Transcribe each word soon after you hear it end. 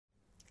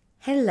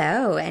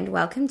Hello and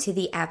welcome to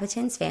the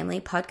Apperton's Family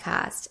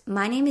Podcast.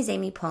 My name is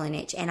Amy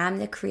Polinich and I'm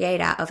the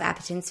creator of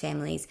Apperton's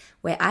Families,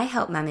 where I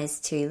help mamas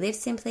to live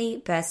simply,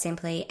 birth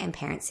simply and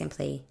parent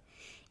simply.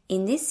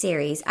 In this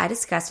series, I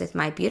discuss with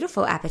my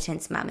beautiful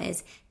Apperton's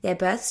mamas their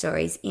birth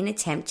stories in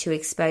attempt to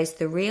expose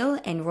the real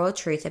and raw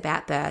truth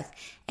about birth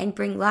and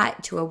bring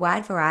light to a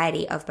wide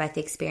variety of birth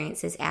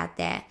experiences out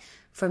there,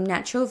 from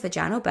natural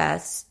vaginal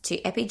births to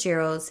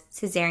epidurals,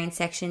 cesarean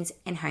sections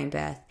and home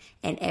birth,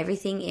 and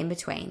everything in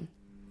between.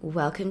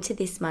 Welcome to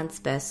this month's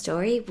birth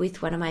story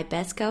with one of my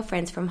best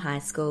girlfriends from high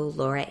school,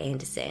 Laura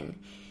Andison.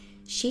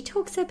 She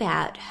talks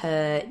about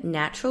her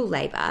natural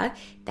labour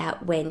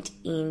that went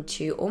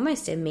into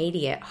almost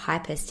immediate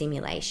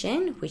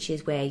hyperstimulation, which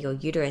is where your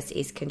uterus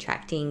is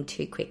contracting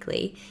too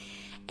quickly.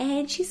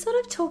 And she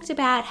sort of talked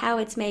about how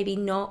it's maybe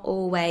not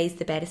always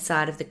the better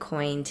side of the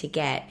coin to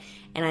get.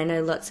 And I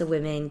know lots of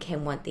women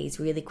can want these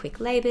really quick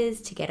labours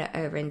to get it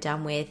over and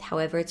done with.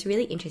 However, it's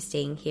really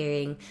interesting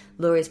hearing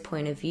Laura's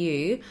point of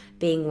view,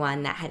 being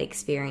one that had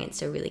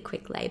experienced a really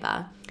quick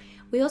labour.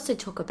 We also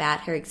talk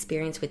about her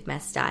experience with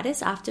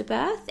mastitis after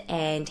birth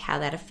and how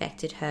that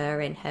affected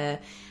her and her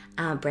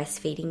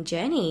breastfeeding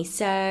journey.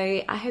 So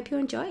I hope you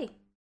enjoy.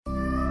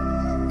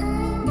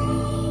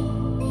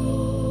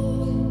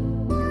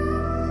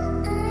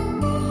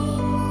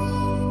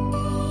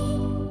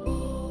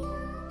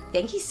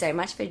 Thank you so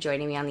much for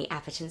joining me on the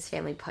Apperton's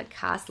Family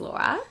Podcast,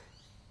 Laura.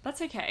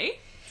 That's okay.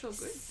 It's all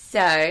good.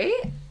 So,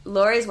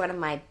 Laura is one of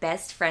my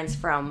best friends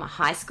from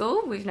high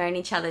school. We've known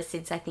each other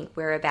since I think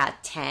we're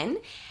about 10.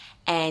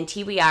 And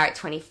here we are at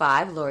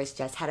 25. Laura's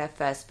just had her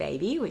first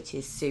baby, which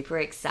is super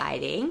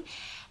exciting.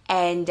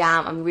 And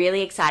I'm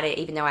really excited,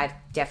 even though I've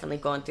definitely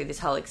gone through this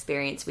whole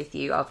experience with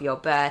you of your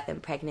birth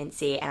and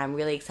pregnancy, and I'm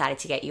really excited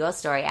to get your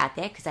story out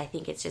there because I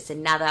think it's just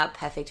another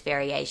perfect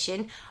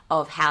variation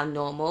of how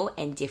normal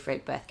and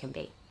different birth can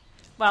be.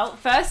 Well,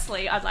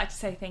 firstly, I'd like to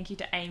say thank you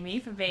to Amy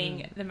for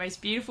being the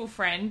most beautiful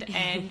friend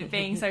and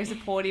being so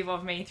supportive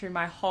of me through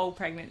my whole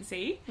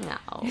pregnancy. No,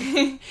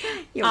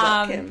 you're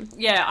welcome.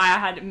 Yeah, I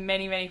had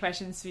many, many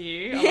questions for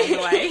you along the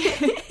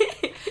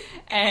way.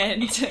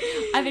 And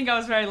I think I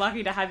was very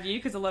lucky to have you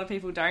because a lot of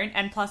people don't.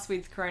 And plus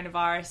with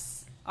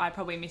coronavirus, I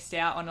probably missed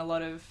out on a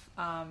lot of,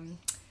 normal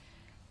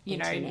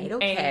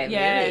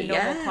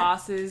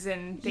classes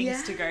and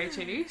things to go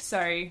to.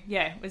 So,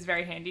 yeah, it was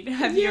very handy to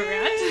have you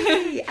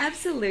around.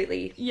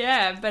 Absolutely.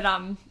 Yeah, but,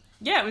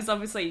 it was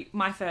obviously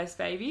my first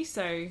baby,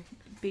 so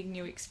big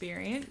new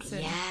experience.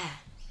 And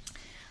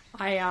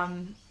I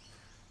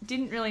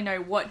didn't really know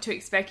what to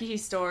expect. You hear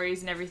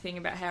stories and everything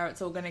about how it's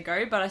all going to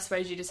go, but I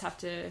suppose you just have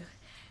to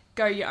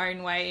go your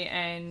own way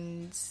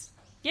and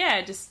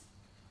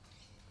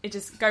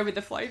just go with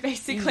the flow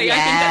basically. I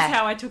think that's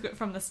how I took it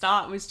from the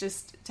start, was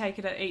just take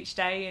it each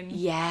day and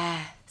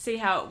see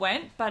how it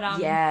went. But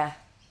I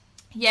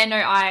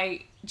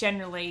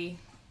generally,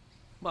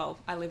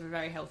 I live a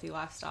very healthy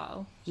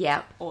lifestyle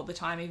all the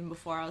time, even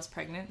before I was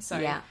pregnant, so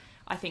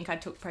I think I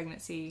took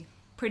pregnancy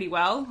pretty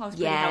well. I was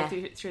pretty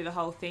healthy through the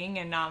whole thing,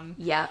 and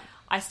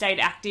I stayed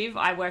active.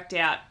 I worked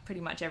out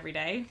pretty much every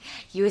day.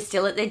 You were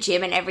still at the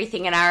gym and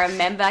everything, and I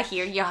remember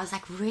hearing you. I was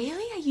like,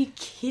 really? Are you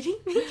kidding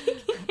me?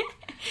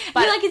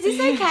 But you're like, is this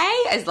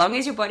okay? As long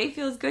as your body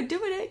feels good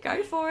doing it,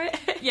 go for it.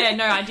 Yeah,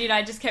 no, I did.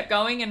 I just kept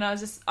going, and I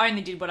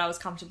only did what I was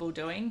comfortable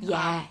doing.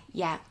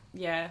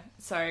 Yeah,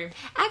 so...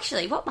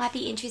 Actually, what might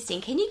be interesting,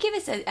 can you give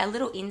us a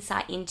little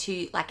insight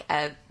into, like,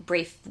 a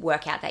brief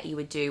workout that you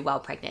would do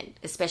while pregnant,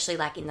 especially,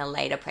 like, in the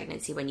later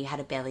pregnancy when you had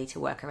a belly to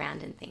work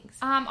around and things?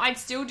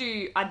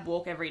 I'd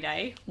walk every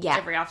day. Yeah.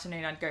 Every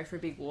afternoon I'd go for a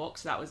big walk,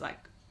 so that was, like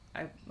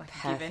a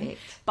given.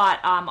 But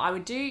I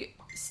would do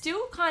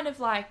still kind of,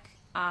 like,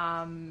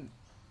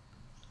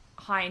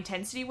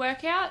 high-intensity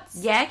workust.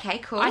 Yeah, okay,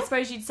 cool. I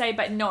suppose you'd say,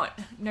 but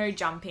no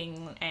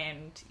jumping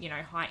and,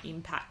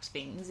 high-impact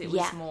things. It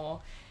was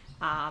more...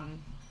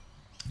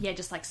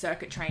 just like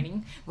circuit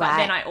training. But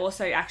then I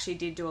also actually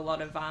did do a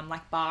lot of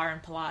like bar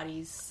and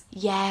Pilates,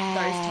 those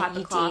type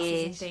of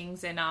classes and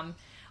things. And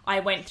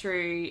I went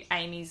through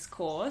Amy's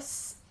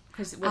course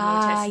because when we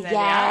were testing that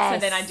out. So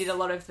then I did a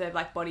lot of the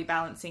like body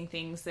balancing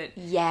things that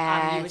you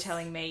were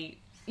telling me,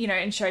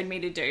 and showed me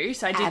to do.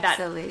 So I did that.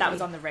 That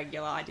was on the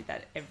regular. I did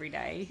that every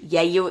day.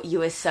 Yeah, you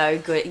were so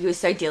good. You were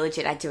so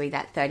diligent at doing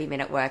that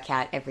 30-minute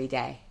workout every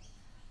day.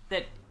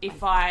 That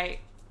if I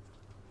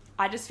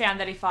just found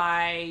that if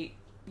I,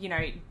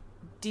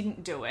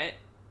 didn't do it,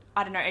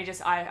 I don't know,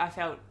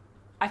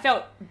 I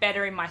felt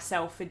better in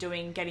myself for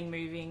getting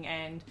moving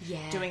and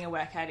doing a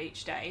workout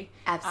each day.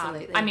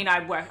 Absolutely.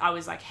 I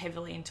was like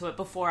heavily into it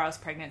before I was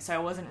pregnant, so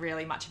it wasn't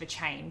really much of a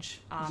change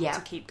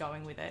to keep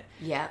going with it.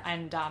 Yeah.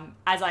 And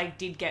as I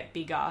did get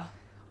bigger,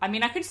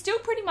 I could still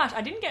pretty much,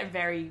 I didn't get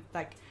very,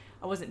 like,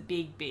 I wasn't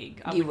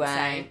big, I would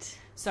say.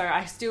 So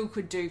I still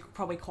could do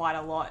probably quite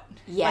a lot.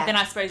 Yeah. But then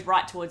I suppose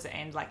right towards the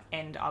end,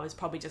 I was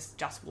probably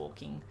just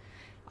walking.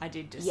 I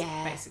did just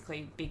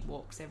basically big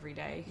walks every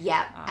day.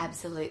 Yeah,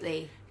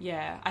 absolutely.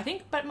 Yeah. I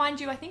think, but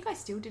mind you, I think I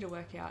still did a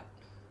workout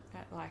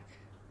at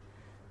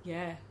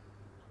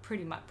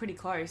pretty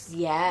close.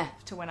 Yeah.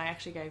 To when I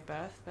actually gave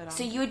birth. But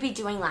so you would be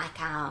doing like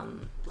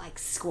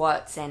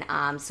squats and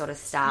arms sort of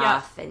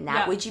stuff and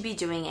that. Would you be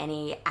doing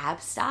any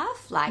ab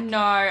stuff? Like no,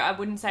 I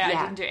wouldn't say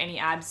I didn't do any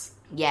abs.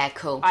 Yeah,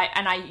 cool.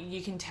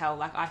 You can tell,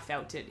 like, I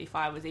felt it. If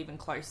I was even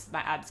close,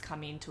 my abs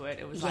come into it.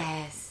 It was like,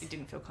 it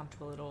didn't feel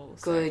comfortable at all.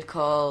 So. Good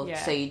call.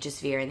 Yeah. So you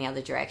just veer in the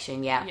other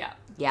direction. Yeah. Yeah.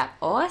 Yeah.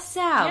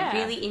 Awesome. Yeah.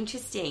 Really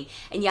interesting.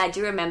 And I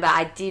do remember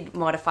I did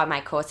modify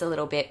my course a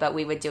little bit, but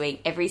we were doing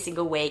every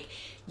single week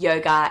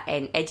yoga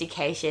and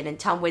education, and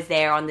Tom was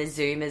there on the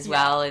Zoom as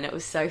well, and it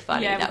was so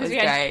funny. Yeah, that was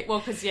great.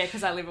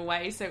 Because I live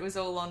away, so it was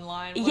all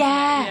online.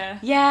 Yeah.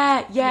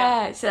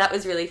 So that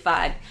was really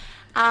fun.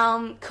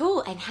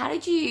 Cool. And how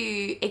did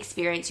you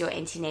experience your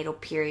antenatal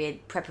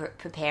period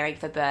preparing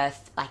for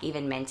birth, like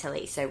even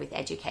mentally? So with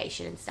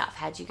education and stuff,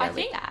 how'd you go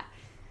with that?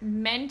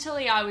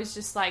 Mentally, I was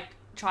just like,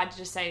 tried to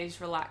just stay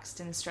as relaxed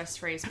and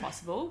stress-free as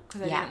possible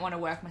because I didn't want to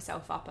work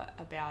myself up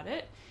about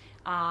it.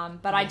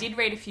 But I did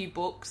read a few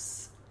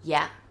books.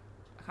 Yeah.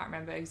 I can't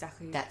remember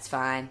exactly. That's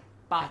fine.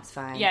 That's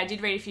fine. Yeah, I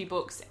did read a few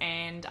books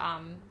and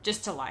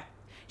just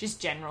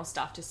general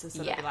stuff, just to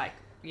sort of be like,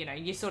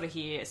 you sort of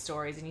hear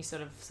stories and you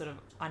sort of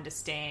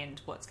understand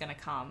what's going to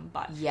come.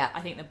 But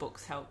I think the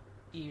books help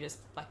you just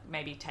like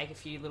maybe take a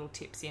few little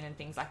tips in and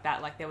things like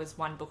that. Like there was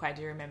one book I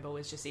do remember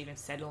was just even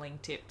settling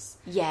tips.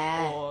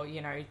 Yeah. Or,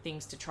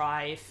 things to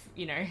try if,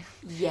 the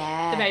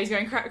baby's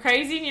going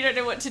crazy and you don't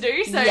know what to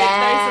do. So those sort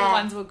of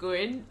ones were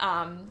good.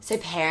 So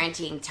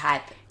parenting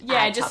type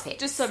topics.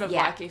 Just sort of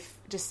like if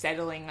just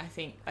settling, I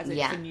think, for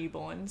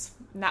newborns.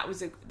 And that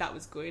was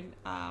good.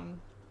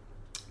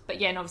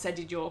 But and obviously I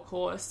did your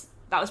course.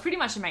 That was pretty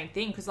much the main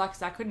thing because, like I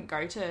said, I couldn't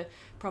go to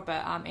proper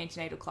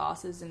antenatal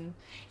classes and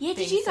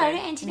did you go to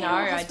antenatal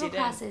hospital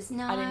classes?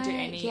 No, I didn't do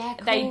any. Yeah,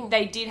 cool.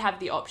 They did have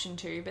the option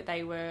to, but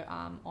they were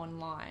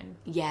online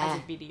as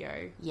a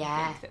video. Yeah,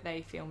 I think that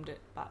they filmed it,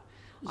 but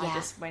I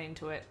just went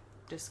into it,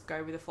 just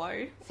go with the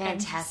flow.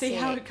 Fantastic. And see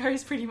how it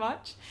goes, pretty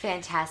much.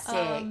 Fantastic.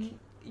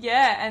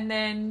 And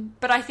then,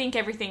 but I think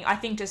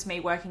just me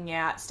working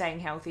out, staying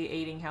healthy,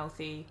 eating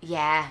healthy.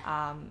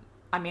 Yeah.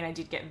 I mean, I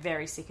did get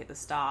very sick at the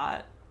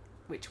start.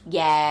 Which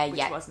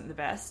wasn't the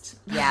best.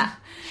 Yeah,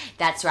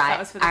 that's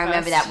right. I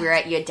remember that we were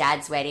at your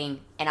dad's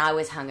wedding and I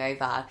was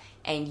hungover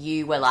and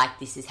you were like,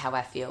 this is how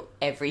I feel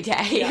every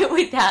day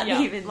without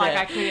even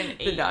I couldn't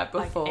eat the night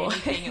before.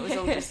 Anything. It was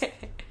all just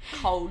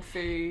cold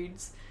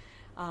foods.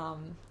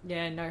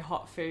 No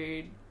hot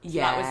food. So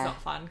that was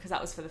not fun because that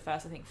was for the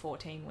first, I think,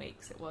 14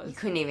 weeks it was. You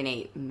couldn't even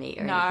eat meat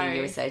or anything.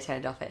 You were so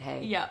turned off it,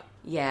 hey? Yeah.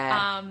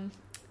 Yeah.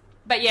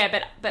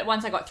 But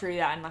once I got through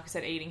that and like I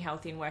said, eating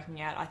healthy and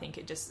working out, I think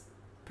it just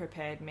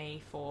prepared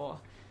me for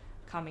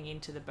coming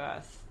into the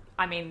birth.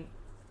 I mean,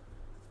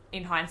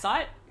 in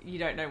hindsight, you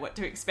don't know what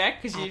to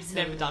expect because you've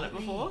never done it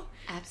before.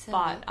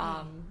 Absolutely.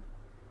 But,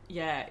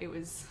 it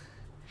was...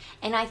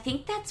 And I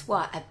think that's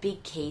what a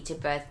big key to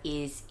birth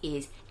is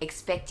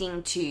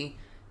expecting to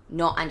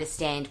not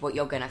understand what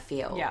you're going to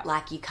feel. Yeah.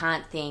 Like, you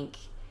can't think,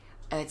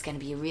 oh, it's going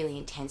to be a really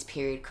intense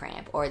period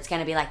cramp, or it's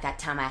going to be like that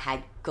time I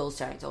had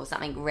gallstones or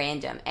something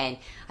random. And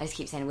I just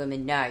keep saying to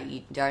women, no,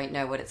 you don't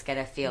know what it's going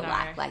to feel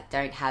like. Like,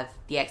 don't have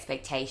the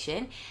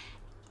expectation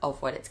of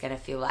what it's going to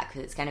feel like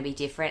because it's going to be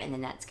different, and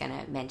then that's going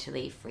to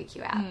mentally freak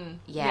you out.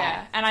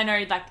 Yeah. And I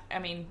know,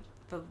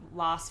 the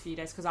last few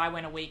days, because I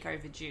went a week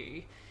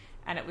overdue,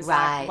 and it was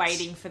like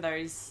waiting for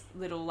those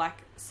little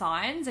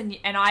signs, and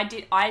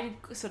I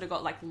sort of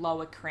got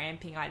lower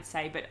cramping, I'd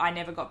say, but I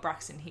never got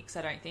Braxton Hicks,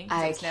 I don't think.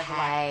 Okay. I was never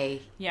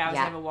I was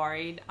never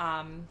worried.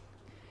 I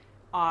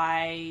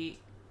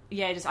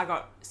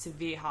got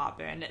severe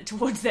heartburn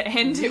towards the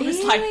end. It was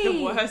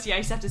the worst. I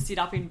used to have to sit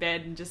up in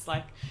bed and just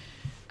oh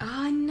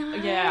no.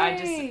 Yeah, I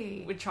just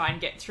would try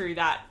and get through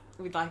that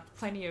with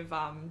plenty of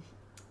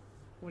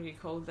what do you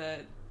call the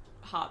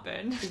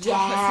heartburn?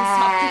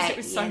 Yeah, it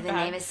was so the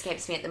name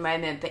escapes me at the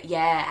moment, but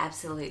yeah,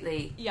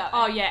 absolutely. Yeah.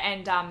 Oh yeah,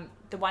 and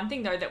the one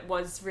thing though that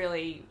was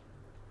really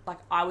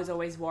I was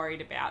always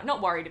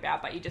not worried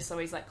about, but you're just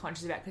always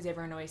conscious about, because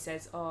everyone always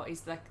says, oh,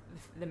 is the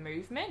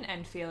movement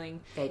and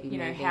feeling, baby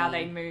moving. How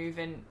they move,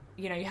 and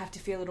you have to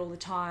feel it all the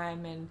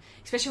time, and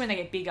especially when they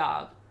get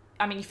bigger.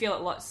 I mean, you feel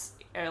it lots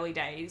early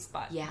days,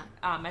 but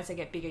as they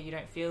get bigger, you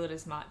don't feel it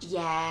as much.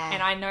 Yeah.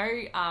 And I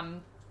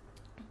know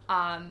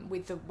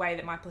with the way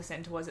that my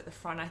placenta was at the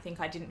front, I think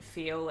I didn't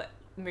feel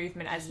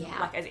movement as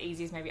as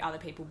easy as maybe other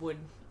people would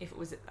if it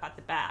was at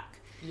the back.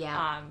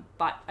 Yeah.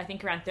 But I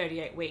think around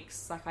 38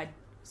 weeks, I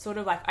sort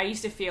of I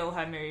used to feel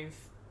her move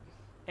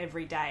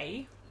every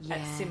day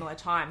at similar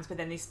times, but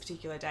then this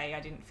particular day I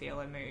didn't feel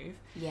her move.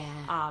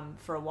 Yeah.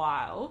 For a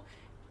while.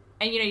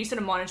 And, you sort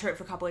of monitor it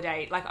for a couple of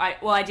days.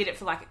 I did it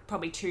for,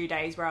 probably 2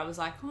 days where I was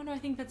like, oh, no, I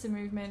think that's a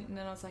movement. And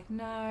then I was like,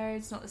 no,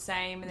 it's not the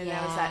same. And then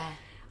there was that...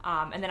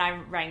 and then I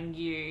rang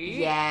you.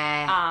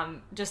 Yeah.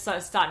 Just sort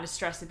of starting to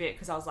stress a bit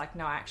because I was like,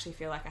 no, I actually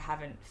feel like I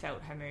haven't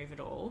felt her move at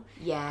all.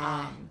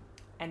 Yeah.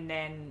 And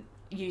then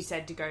you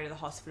said to go to the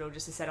hospital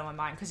just to settle my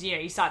mind because,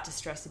 you start to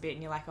stress a bit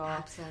and you're like, oh,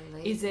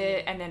 absolutely. Is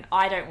it? And then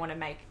I don't want to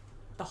make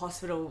the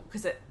hospital,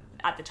 because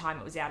at the time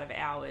it was out of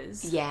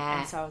hours. Yeah.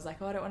 And so I was like,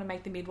 oh, I don't want to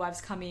make the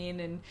midwives come in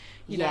and,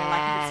 you know,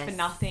 like, if it's for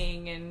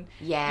nothing and,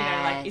 you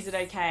know, like, is it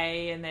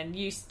okay? And then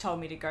you told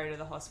me to go to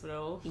the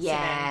hospital. Yeah. So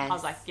then I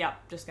was like,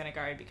 yep, just going to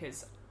go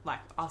because, like,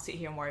 I'll sit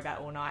here and worry about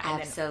it all night.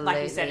 And Absolutely. then,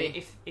 like you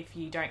said, if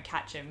you don't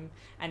catch them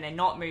and they're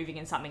not moving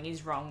and something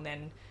is wrong,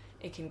 then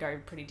it can go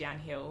pretty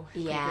downhill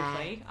pretty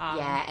quickly.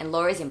 And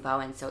Laura's in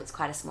Bowen, so it's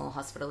quite a small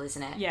hospital,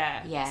 isn't it?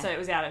 Yeah. So it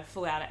was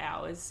full out of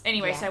hours.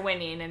 Anyway, so I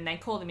went in and they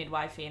called the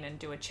midwife in and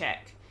do a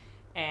check.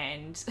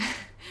 And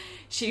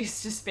she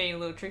was just being a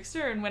little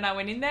trickster. And when I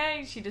went in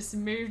there, she just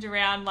moved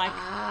around like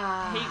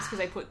heaps because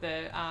they put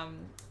the...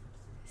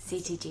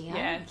 CTG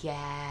on?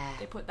 Yeah.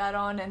 They put that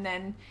on and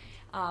then,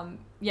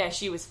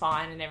 she was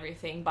fine and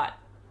everything.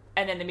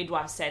 And then the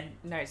midwife said,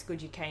 no, it's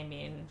good you came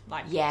in.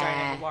 Like, don't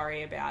ever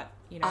worry about,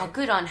 you know. Oh,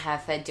 good on her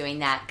for doing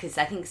that because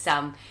I think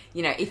some,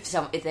 you know, if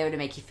they were to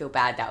make you feel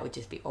bad, that would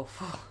just be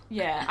awful.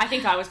 Yeah, I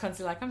think I was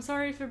constantly like, I'm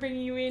sorry for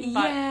bringing you in.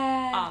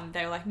 But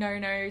they were like, no,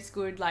 it's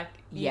good. Like,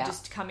 you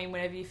just come in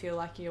whenever you feel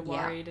like you're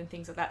worried and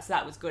things like that. So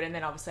that was good. And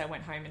then obviously I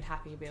went home and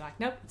happy to be like,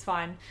 nope, it's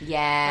fine.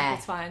 Yeah. Like,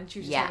 it's fine. She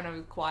was just having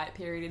a quiet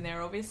period in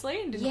there,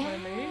 obviously, and didn't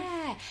want to move.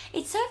 Yeah.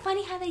 It's so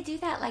funny how they do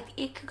that. Like,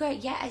 it could go,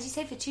 as you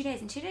said, for 2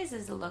 days. And 2 days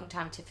is a long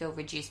time to feel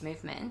reduced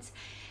movements.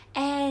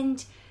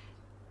 And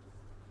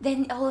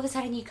then all of a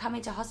sudden you come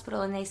into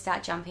hospital and they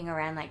start jumping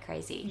around like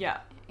crazy. Yeah.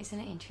 Isn't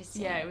it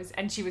interesting? Yeah, it was,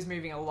 and she was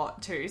moving a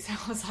lot too, so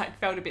I was like,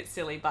 felt a bit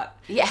silly, but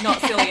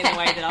not silly in the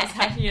way that I was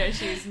having, you know,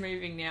 she was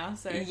moving now,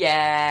 so.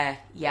 Yeah.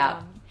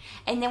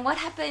 And then what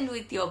happened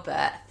with your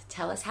birth?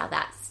 Tell us how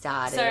that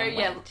started.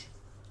 So,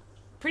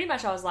 pretty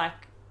much I was like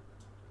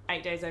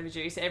 8 days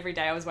overdue, so every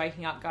day I was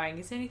waking up going,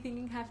 is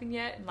anything happened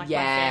yet? And like my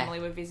family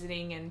were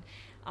visiting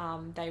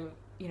and they were,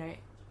 you know,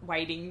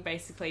 waiting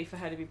basically for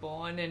her to be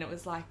born, and it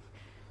was like,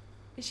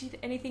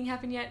 anything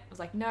happened yet? I was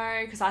like,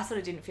 no, because I sort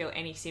of didn't feel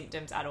any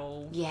symptoms at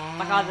all. Yeah.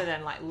 Like, other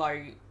than, like, low,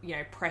 you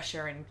know,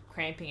 pressure and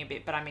cramping a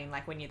bit. But, I mean,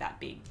 like, when you're that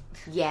big,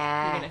 you're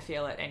going to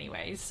feel it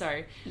anyways. So,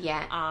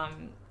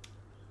 and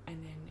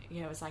then, you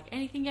know, it was like,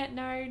 anything yet?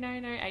 No,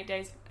 8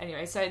 days.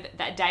 Anyway, so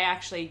that day I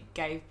actually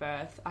gave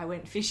birth. I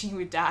went fishing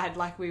with Dad.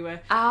 Like, we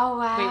went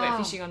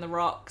fishing on the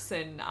rocks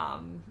and,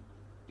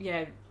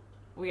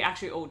 we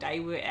actually all day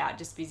we were out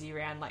just busy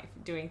around, like,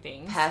 doing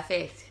things.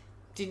 Perfect.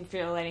 Didn't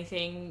feel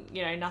anything,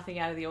 you know, nothing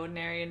out of the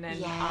ordinary, and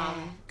then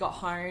got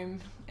home,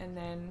 and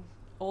then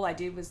all I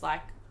did was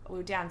like, we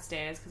were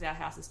downstairs because our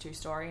house is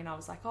 2-story, and I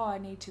was like, oh, I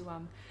need to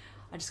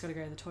I just got to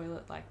go to the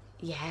toilet, like,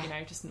 you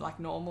know, just like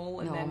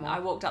normal. And then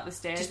I walked up the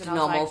stairs, just and a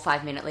normal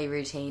like, 5-minute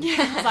routine.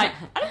 I was like,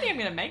 I don't think I'm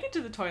gonna make it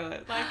to the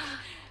toilet, like,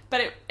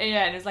 but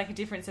it was like a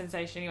different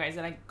sensation anyways.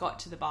 And I got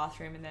to the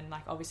bathroom, and then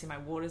like obviously my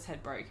waters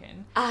had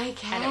broken, and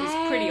it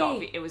was pretty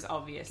obvious. It was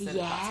obvious that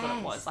that's what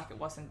it was. Like, it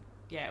wasn't,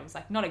 it was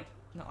like not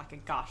like a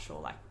gush or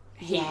like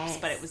heaps,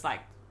 but it was like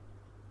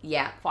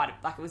quite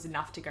like it was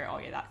enough to go, oh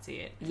yeah, that's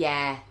it.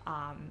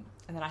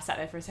 And then I sat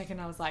there for a second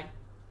and I was like,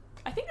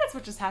 I think that's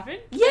what just happened.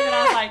 And then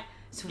I was like,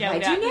 so what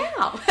do I do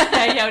now?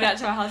 I yelled out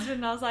to my husband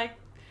and I was like,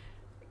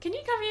 can you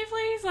come here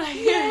please? Like,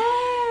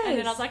 and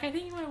then I was like, I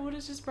think my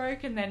water's just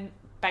broke. And then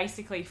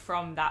basically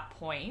from that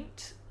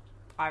point,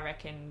 I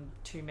reckon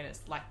 2 minutes,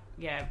 like,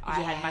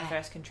 I had my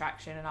first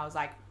contraction and I was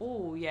like,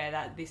 oh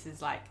yeah, this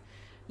is like,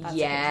 that's a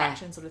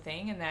contraction sort of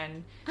thing. And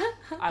then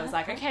I was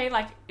like, okay,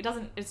 like,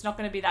 it's not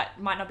going to be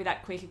that, might not be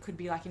that quick. It could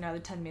be like, you know,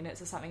 10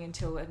 minutes or something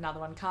until another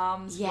one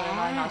comes. Whatever.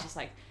 And I was just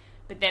like,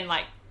 but then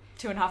like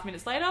 2.5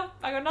 minutes later,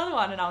 I got another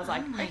one. And I was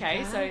like,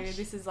 okay, so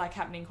this is like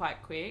happening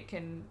quite quick.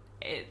 And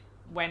it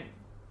went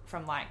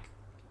from like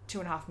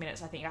 2.5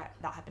 minutes, I think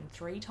that happened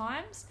 3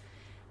 times.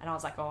 And I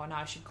was like, oh no,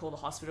 I should call the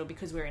hospital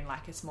because we're in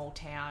like a small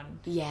town.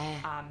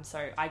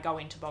 So I go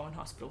into Bowen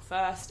Hospital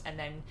first, and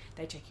then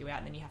they check you out,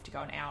 and then you have to go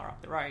an hour up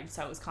the road.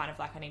 So it was kind of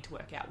like, I need to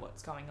work out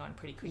what's going on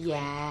pretty quickly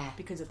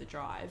because of the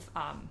drive.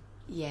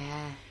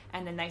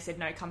 And then they said,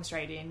 no, come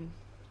straight in.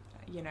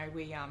 You know,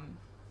 we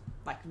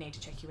like need to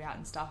check you out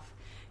and stuff.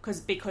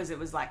 Because it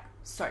was like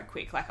so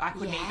quick. Like I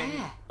couldn't even,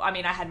 I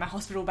mean, I had my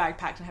hospital bag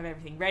packed and have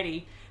everything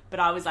ready, but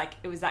I was like,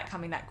 it was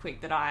coming that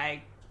quick that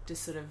I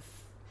just sort of,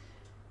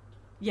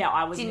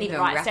 I wasn't in the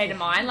right state of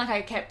mind. Like,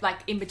 I kept, like,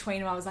 in between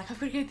them, I was like, I've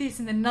got to get this,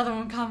 and then another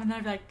one come, and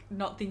I'd be, like,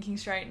 not thinking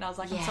straight, and I was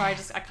like, I'm sorry,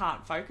 I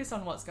can't focus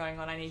on what's going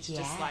on. I need to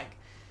just, like,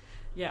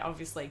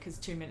 obviously, because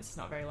 2 minutes is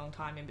not a very long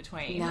time in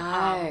between.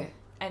 No.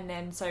 And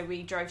then, so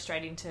we drove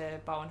straight into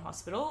Bowen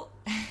Hospital,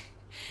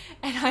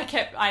 and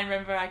I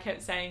remember I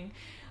kept saying,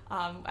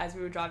 as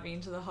we were driving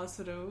into the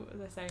hospital,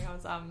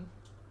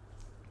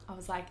 I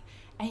was like,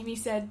 Amy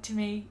said to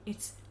me,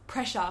 it's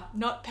pressure,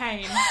 not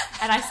pain.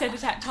 And I said to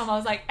Tom, I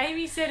was like,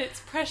 Amy said it's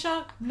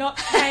pressure, not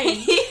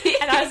pain.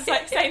 And I was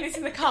like saying this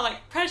in the car,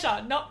 like,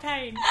 pressure, not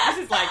pain.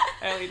 This is like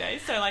early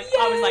days. So like,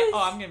 I was like,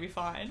 oh, I'm going to be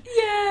fine.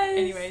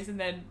 Anyways, and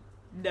then,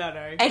 no.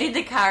 And in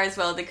the car as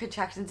well, the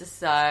contractions are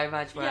so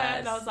much worse. Yeah,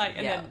 and I was like,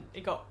 and then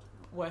it got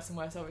worse and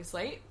worse,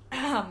 obviously.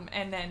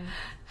 And then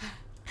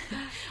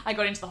I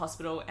got into the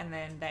hospital, and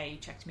then they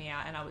checked me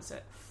out, and I was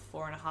at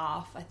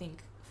 4.5, I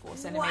think 4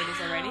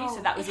 centimetres already.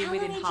 So that was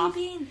within half. How long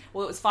had you been?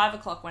 Well, it was 5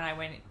 o'clock when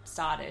I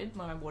started.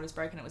 When my water's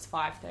broken, it was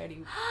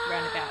 5:30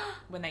 round about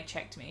when they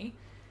checked me.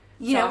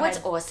 You know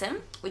what's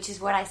awesome, which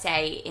is what I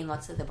say in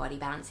lots of the body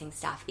balancing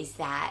stuff, is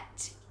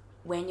that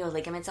when your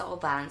ligaments are all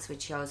balanced,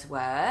 which yours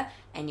were,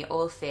 and you're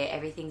all fit,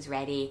 everything's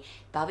ready,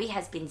 Bubby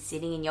has been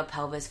sitting in your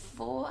pelvis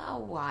for a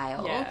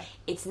while. Yeah.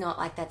 It's not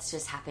like that's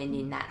just happened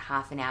in that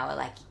half an hour.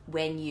 Like,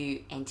 when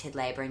you entered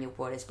labour and your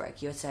waters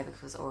broke, your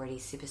cervix was already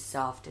super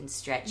soft and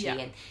stretchy. Yeah.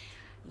 And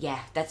yeah,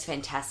 that's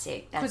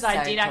fantastic. Because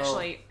I did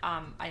actually,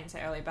 I didn't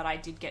say earlier, but I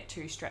did get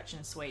 2 stretch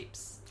and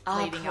sweeps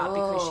leading up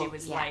because she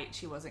was late.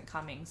 She wasn't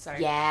coming. So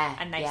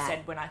and they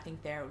said when I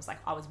think there, it was like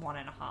I was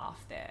 1.5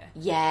 there.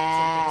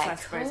 Yeah. So I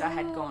suppose I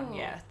had gone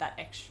that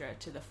extra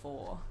to the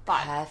 4.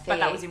 But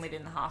that was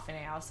within the half an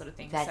hour sort of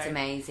thing. That's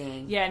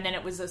amazing. Yeah, and then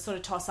it was a sort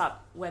of toss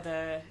up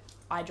whether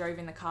I drove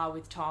in the car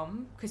with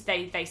Tom, because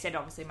they said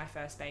obviously my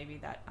first baby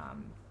that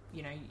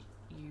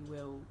you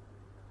will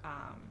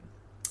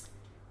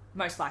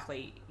most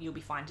likely you'll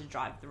be fine to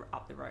drive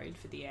up the road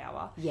for the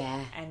hour.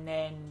 Yeah. And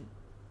then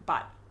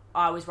but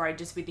I was worried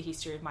just with the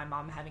history of my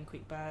mum having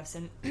quick births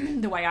and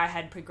the way I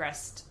had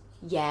progressed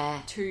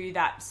to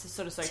that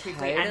sort of so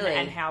quickly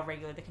and how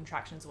regular the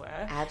contractions were.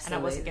 Absolutely. And I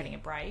wasn't getting a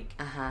break.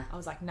 I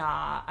was like,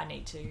 nah, I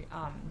need to...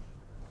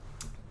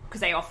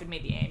 because they offered me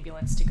the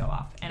ambulance to go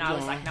up. And I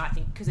was like, no, I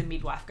think because a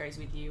midwife goes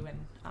with you. And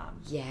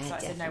so I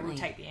said, no, we'll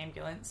take the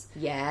ambulance.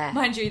 Yeah.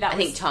 Mind you, I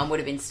think Tom would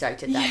have been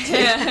stoked at that too.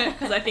 Yeah,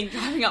 because I think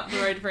driving up the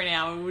road for an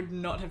hour would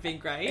not have been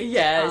great.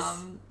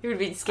 Yes. He would have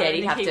been scared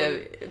he'd have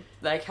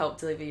to help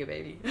deliver your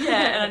baby.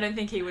 Yeah, and I don't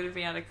think he would have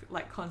been able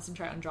to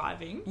concentrate on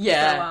driving.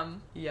 Yeah.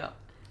 So,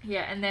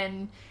 yeah, and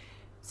then...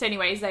 So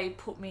anyways, they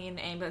put me in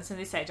the ambulance. And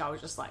at this stage, I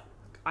was just like...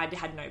 I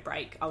had no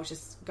break. I was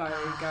just go.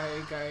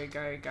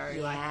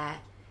 Yeah.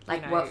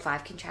 What,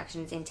 5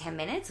 contractions in 10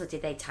 minutes? Or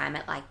did they time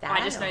it like that?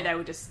 I just know they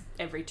were just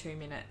every 2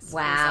 minutes.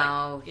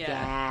 Wow.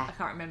 I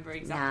can't remember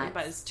exactly,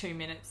 but it's 2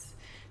 minutes.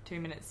 2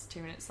 minutes.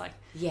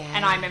 Yeah.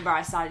 And I remember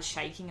I started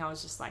shaking. I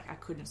was just like, I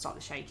couldn't stop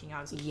the shaking.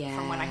 I was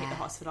from when I hit the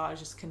hospital, I was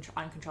just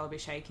uncontrollably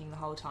shaking the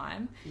whole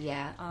time.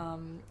 Yeah.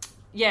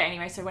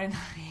 Anyway, so I went in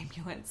the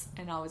ambulance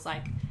and I was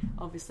like,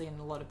 obviously in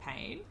a lot of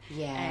pain.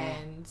 Yeah.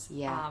 And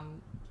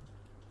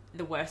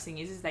the worst thing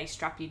is they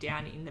strap you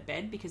down in the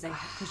bed because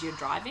you're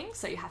driving,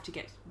 so you have to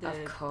get the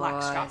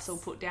black straps all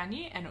put down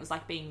you, and it was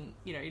like being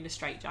in a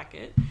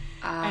straitjacket. And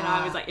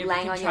I was like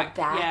laying on your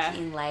back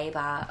in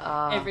labour.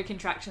 Every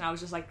contraction I was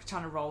just like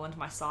trying to roll into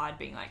my side,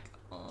 being like,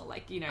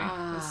 it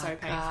was so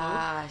painful.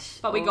 Gosh,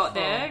 but we got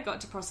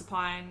to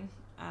Proserpine.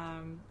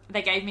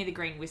 They gave me the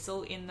green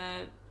whistle in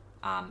the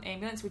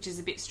ambulance, which is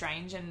a bit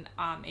strange, and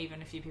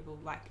even a few people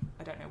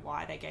I don't know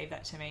why they gave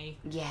that to me.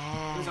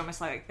 Yeah, it was almost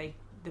like the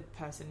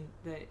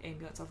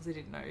ambulance officer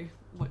didn't know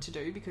what to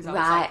do because I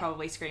was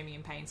probably screaming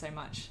in pain so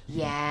much.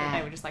 Yeah. But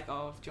they were just like,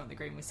 oh, do you want the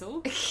green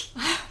whistle?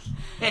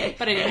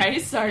 But anyway,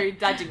 so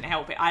that didn't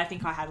help it. I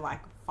think I had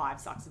 5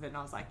 sucks of it and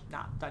I was like,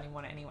 nah, don't even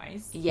want it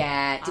anyways.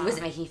 Yeah. Was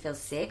it making you feel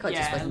sick or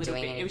just wasn't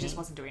doing anything? It just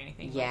wasn't doing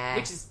anything. Yeah.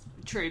 Which is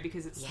true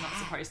because it's not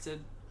supposed to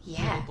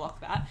really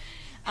block that.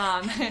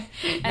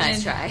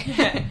 Nice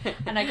try.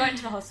 And I got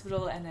into the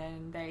hospital and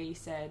then they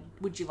said,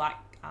 would you like...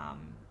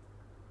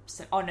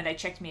 they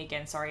checked me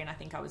again, sorry, and I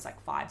think I was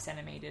 5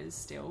 centimetres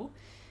still,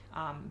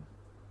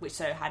 which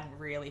hadn't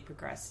really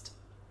progressed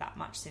that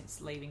much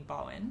since leaving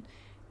Bowen.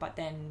 But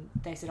then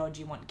they said, do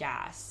you want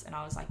gas? And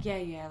I was like,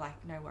 yeah,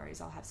 no worries,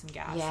 I'll have some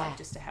gas,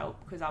 just to help,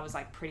 because I was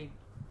pretty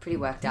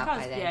worked up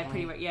by then.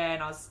 Yeah,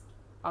 and I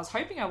was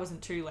hoping I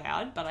wasn't too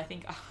loud, but I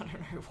think, I don't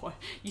know what,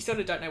 you sort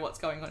of don't know what's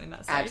going on in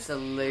that stage.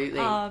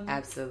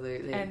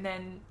 Absolutely. And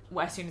then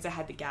as soon as I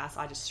had the gas,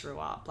 I just threw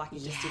up. It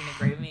just didn't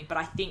agree with me. But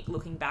I think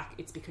looking back,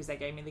 it's because they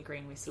gave me the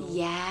green whistle.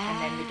 Yeah. And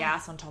then the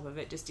gas on top of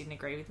it just didn't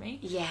agree with me.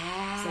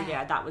 Yeah. So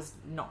that was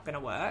not going to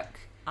work.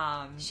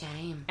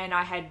 Shame. And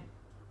I had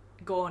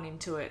gone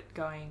into it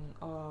going,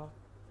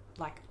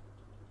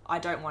 I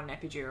don't want an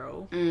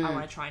epidural. I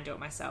want to try and do it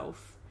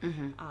myself.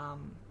 Mm-hmm.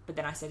 But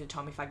then I said to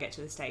Tom, if I get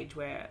to the stage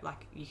where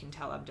you can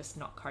tell I'm just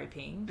not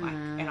coping,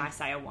 and I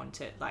say I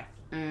want it,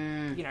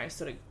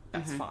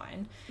 that's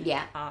fine.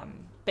 Yeah.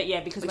 But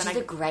yeah, because which is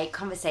a great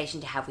conversation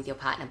to have with your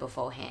partner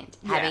beforehand.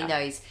 Having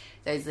those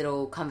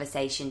little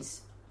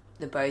conversations,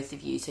 the both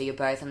of you, so you're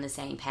both on the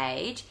same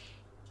page,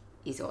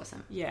 is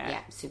awesome. Yeah.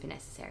 Yeah, super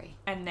necessary.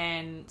 And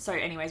then, so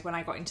anyways, when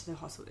I got into the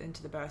hospital,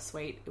 into the birth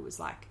suite, it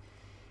was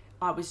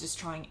I was just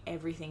trying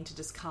everything to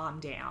just calm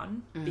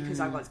down because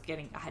I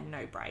had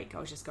no break. I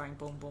was just going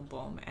boom, boom,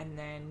 boom. And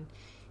then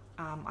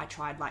I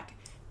tried I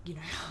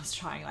was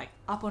trying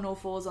up on all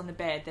fours on the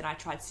bed. Then I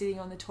tried sitting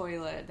on the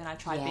toilet. Then I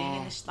tried being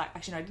in the,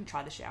 actually no, I didn't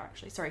try the shower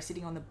actually. Sorry,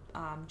 sitting on the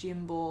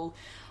gym ball.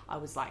 I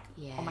was on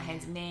my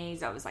hands and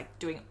knees. I was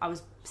I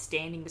was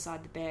standing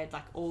beside the bed,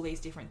 all these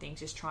different things,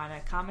 just trying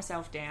to calm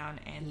myself down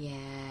and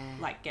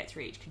get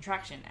through each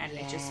contraction. And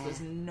it just was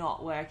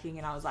not working.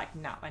 And I was like,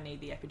 no, I need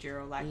the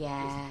epidural.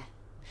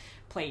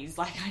 please,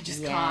 like, I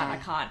just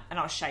can't. And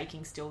I was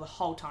shaking still the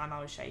whole time. I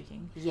was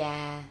shaking.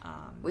 Yeah.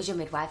 Was your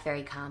midwife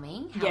very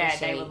calming?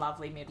 They were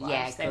lovely midwives.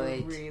 Yeah, they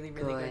were really,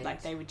 really good.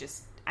 Like, they would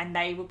just, and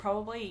they were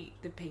probably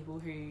the people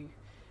who,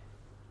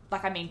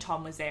 like, I mean,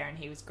 Tom was there and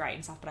he was great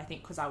and stuff, but I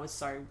think because I was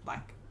so,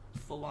 like,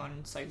 full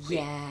on so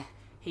quick,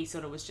 he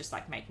sort of was just,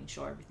 like, making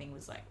sure everything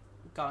was, like,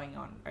 going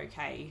on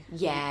okay.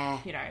 Yeah.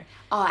 You know.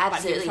 Oh,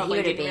 absolutely. But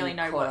he didn't really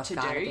know what to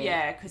do.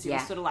 Yeah, because he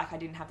was sort of like, I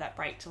didn't have that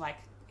break to, like,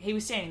 he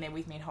was standing there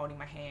with me and holding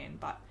my hand,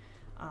 but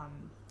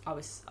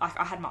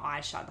I had my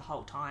eyes shut the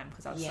whole time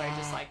because I was so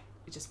just, like,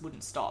 it just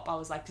wouldn't stop. I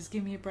was like, just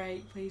give me a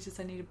break, please. Just,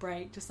 I need a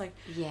break. Just, like,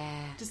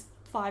 just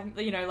 5,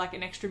 you know, like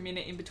an extra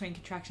minute in between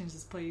contractions,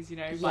 just please, you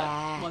know,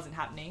 but it wasn't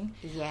happening.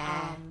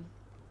 Yeah.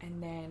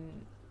 And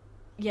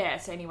then,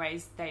 so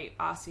anyways, they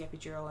asked the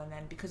epidural, and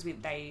then because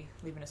they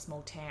live in a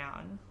small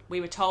town,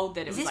 we were told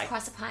that it was like...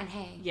 Is this Proserpine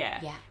Hay?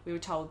 Yeah. We were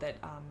told that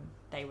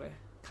they were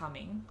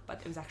coming,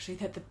 but it was actually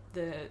that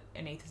the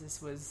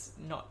anaesthetist was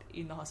not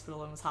in the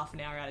hospital and was half an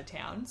hour out of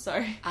town, so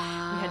we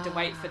had to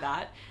wait for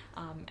that.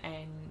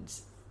 And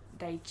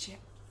they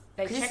checked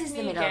me again. This is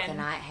the middle of the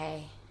night,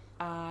 hey?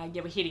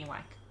 We're hitting,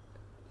 like...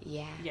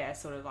 Yeah,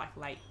 sort of like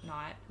late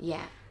night.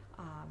 Yeah.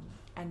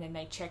 And then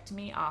they checked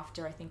me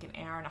after, I think, an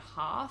hour and a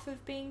half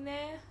of being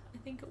there, I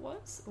think it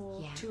was,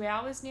 or 2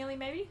 hours nearly,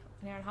 maybe,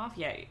 an hour and a half.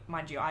 Yeah,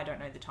 mind you, I don't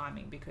know the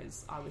timing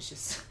because I was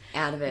just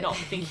out of it, not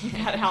thinking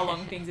about how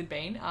long things had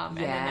been. And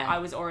then I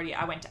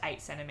went to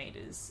 8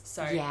 centimeters,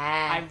 so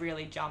I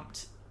really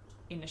jumped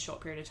in a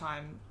short period of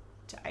time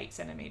to 8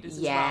 centimeters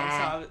as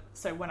well.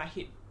 So when I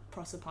hit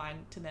Proserpine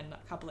to then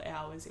a couple of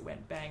hours, it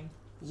went bang.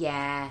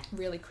 Yeah,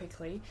 really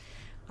quickly.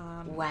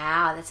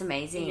 Wow, that's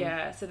amazing.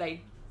 Yeah, so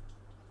they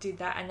did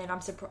that, and then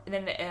I'm surprised.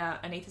 Then the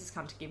anaesthetist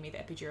come to give me the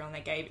epidural, and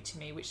they gave it to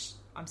me, which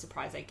I'm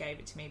surprised they gave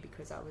it to me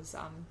because I was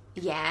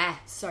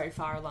so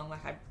far along.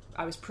 Like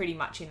I was pretty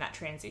much in that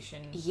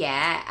transition.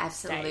 Yeah,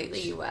 absolutely,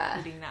 stage, you were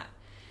hitting that.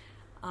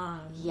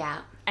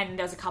 And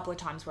there was a couple of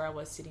times where I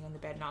was sitting on the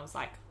bed, and I was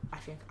like, I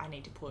think I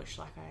need to push.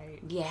 I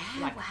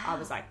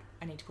was like,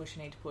 I need to push,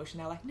 and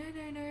they're like, no,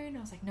 and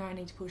I was like, no, I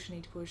need to push.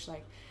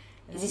 Like.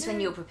 Is this when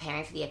you were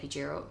preparing for the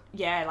epidural?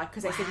 Yeah, like,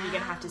 because they said you're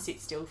going to have to sit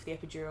still for the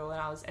epidural,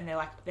 and they're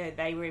like,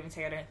 they were even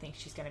saying, I don't think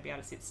she's going to be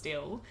able to sit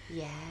still.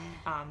 Yeah.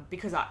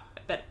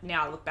 But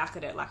now I look back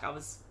at it, like, I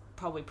was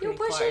probably pretty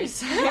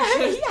close.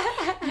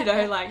 You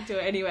know, like, do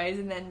it anyways,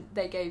 and then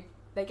they gave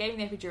me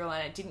the epidural,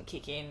 and it didn't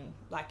kick in,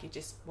 like, it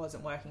just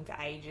wasn't working for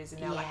ages,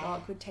 and they're like, oh,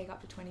 it could take up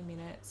to 20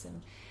 minutes,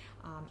 and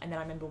then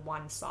I remember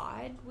one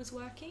side was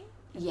working,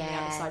 and the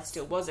other side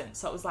still wasn't.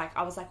 So it was like,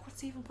 I was like,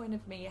 what's the even point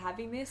of me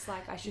having this?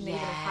 Like, I shouldn't even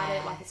have had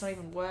it. Like, it's not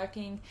even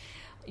working.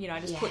 You know, I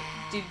just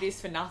did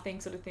this for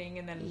nothing sort of thing.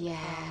 And then,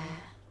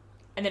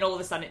 and then all of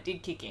a sudden it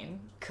did kick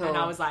in. Cool. And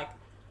I was like,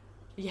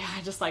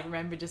 I just like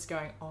remember just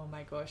going, oh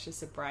my gosh,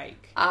 just a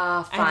break.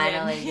 Oh,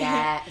 finally,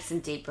 then, some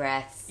deep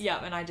breaths.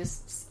 Yeah, and I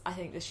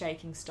think the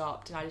shaking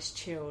stopped and I just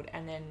chilled.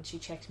 And then she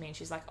checked me and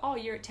she's like, oh,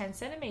 you're at 10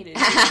 centimeters.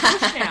 You can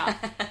push now.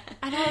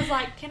 And I was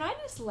like, can I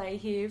just lay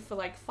here for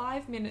like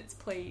 5 minutes,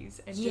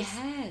 please? And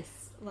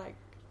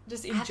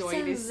just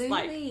enjoy this,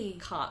 like,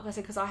 calm. I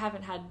said, because I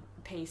haven't had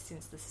peace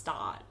since the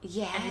start.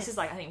 Yeah. And this is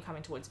like, I think I'm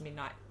coming towards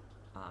midnight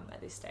at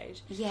this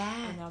stage.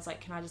 Yeah. And I was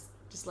like, can I just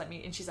let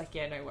me, and she's like,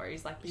 yeah, no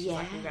worries, like, she's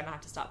like, we're gonna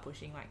have to start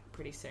pushing like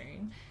pretty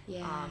soon.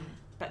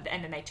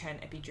 And then they turn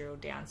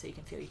epidural down so you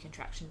can feel your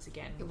contractions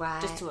again,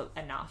 just to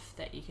enough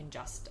that you can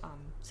just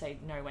say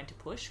know when to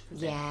push,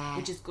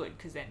 which is good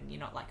because then you're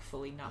not like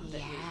fully numb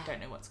that you don't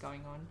know what's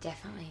going on.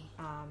 Definitely.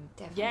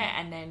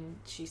 And then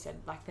she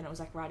said, like, then it was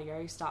like,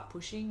 rightio, start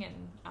pushing,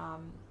 and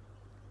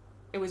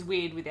it was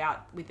weird with an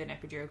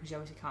epidural because you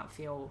obviously can't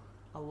feel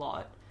a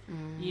lot.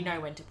 You know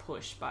when to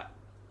push, but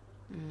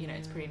you know,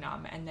 it's pretty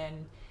numb. And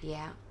then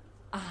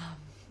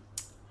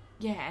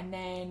and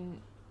then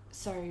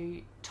so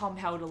Tom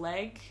held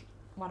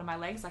one of my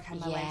legs, like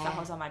had my legs up. I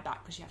was on my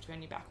back because you have to be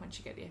on your back once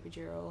you get the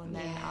epidural, and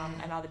then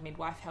another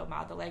midwife held my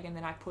other leg, and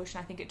then I pushed,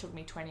 and I think it took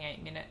me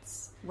 28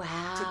 minutes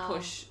to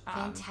push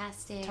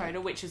fantastic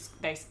total, which was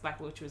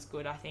which was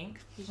good, I think.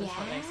 That's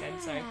what they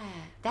said. So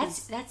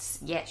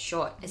that's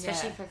short,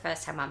 especially for a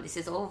first time mum. This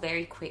is all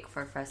very quick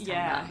for a first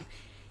time mum.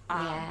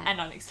 And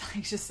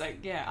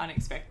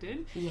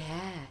unexpected.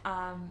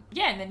 And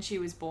then she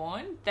was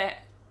born.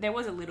 There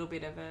was a little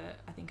bit of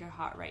I think her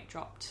heart rate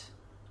dropped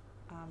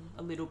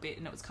a little bit,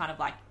 and it was kind of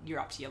like you're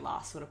up to your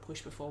last sort of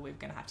push before we're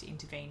going to have to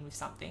intervene with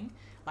something,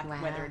 like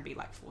whether it'd be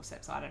like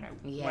forceps, I don't know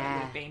what it would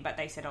have been, but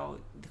they said,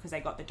 because they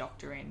got the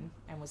doctor in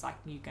and was like,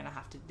 you're going to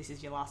have to, this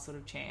is your last sort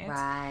of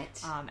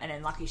chance. And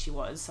then lucky she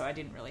was, so I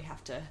didn't really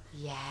have to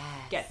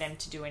get them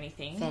to do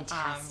anything.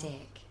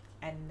 Fantastic.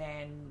 And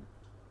then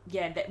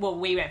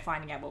we weren't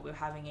finding out what we were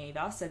having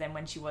either. So then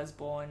when she was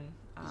born,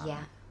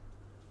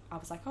 I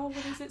was like, oh,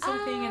 what is it, sort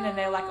of thing? And then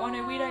they're like, oh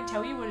no, we don't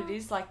tell you what it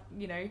is. Like,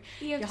 you know,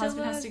 your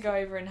husband has to go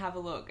over and have a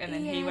look. And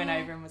then he went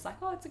over and was like,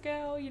 oh, it's a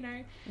girl, you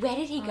know. Where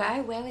did he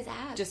go? Where was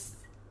that? Just,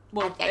 you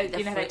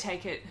know, they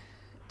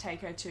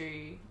take her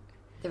to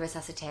the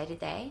resuscitator, did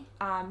they?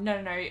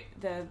 No.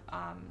 The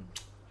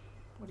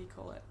what do you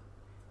call it?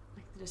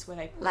 Like just where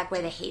they put, like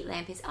where the heat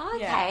lamp is. Oh,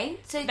 okay.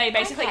 So they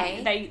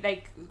basically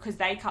they because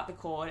they cut the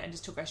cord and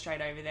just took her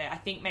straight over there. I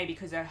think maybe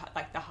because her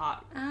like the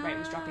heart rate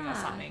was dropping or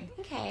something.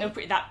 Okay. They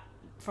were that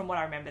from what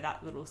I remember,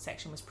 that little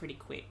section was pretty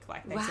quick.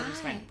 Like they sort of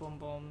just went boom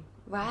boom.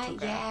 Right.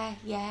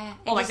 Yeah.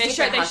 Or like they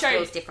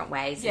showed different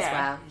ways as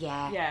well.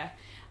 Yeah.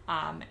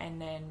 And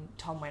then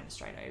Tom went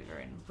straight over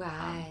and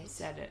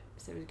said it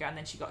was go, and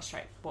then she walked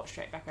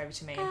straight back over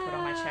to me and put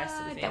on my chest.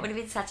 Sort of thing. That would have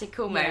been such a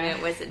cool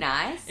moment. Was it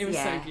nice? It was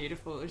so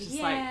beautiful. It was just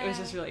like it was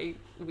just really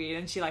weird,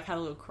 and she like had a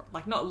little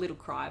like not a little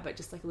cry, but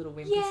just like a little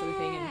whimper sort of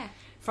thing. And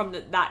from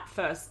that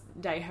first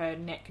day, her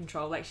neck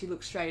control, like she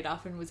looked straight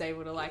up and was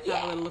able to like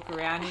have a little look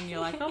around, and you're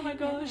like, oh my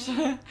gosh,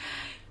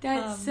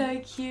 that's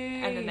so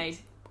cute. And then they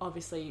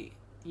obviously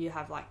you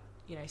have like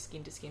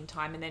skin to skin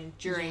time, and then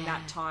during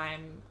that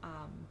time.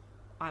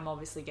 I'm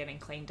obviously getting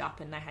cleaned up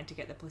and they had to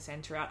get the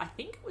placenta out. I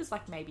think it was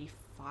like maybe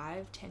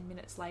 5-10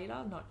 minutes later.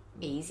 Not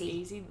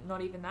easy,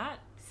 not even that.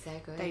 So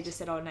good. They just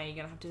said, oh no, you're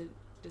going to have to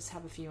just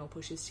have a few more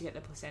pushes to get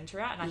the placenta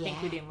out. And I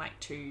think within like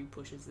 2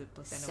 pushes the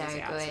placenta was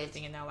out sort of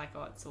thing, and they're like,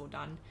 oh, it's all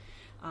done.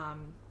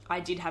 I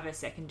did have a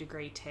 2nd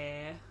degree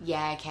tear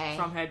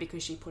from her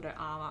because she put her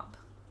arm up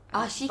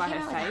she by came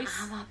her out face. With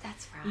her arm up,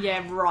 that's right.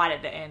 Yeah, right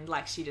at the end.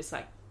 Like she just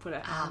like put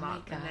her arm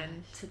up and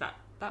then so that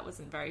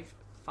wasn't very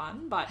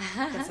fun, but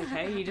that's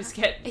okay. You just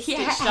get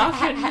stitched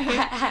up and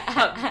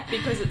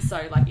because it's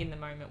so like in the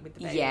moment with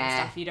the baby and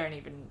stuff, you don't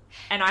even,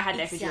 and I had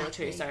an epidural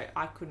too, so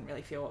I couldn't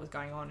really feel what was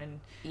going on,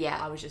 and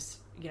I was just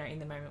in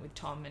the moment with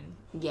Tom and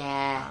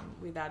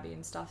with Abby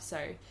and stuff, so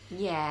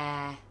in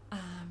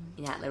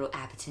that little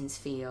Appleton's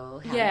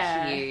feel, cute.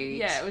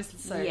 It was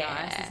so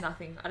nice. There's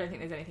nothing, I don't think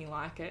there's anything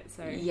like it,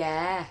 so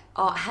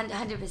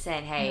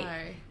 100%. Hey,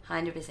 no.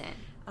 100%.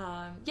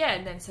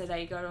 And then so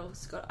I got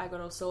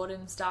all sorted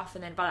and stuff,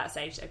 and then by that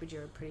stage the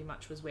epidural pretty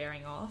much was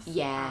wearing off.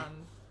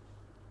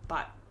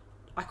 But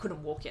I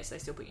couldn't walk yet, so they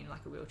still put you in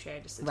like a wheelchair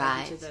just to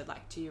take you to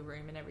to your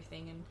room and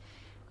everything. And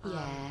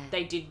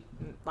they did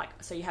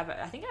so you have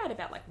I think I had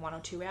about like 1 or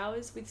 2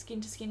 hours with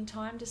skin to skin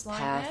time just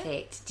lying there.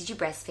 Perfect. Did you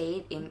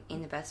breastfeed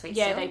in the birth suite?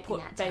 Yeah, they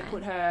put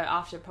her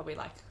after probably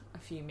like a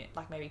few minutes,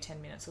 like maybe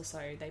 10 minutes or so.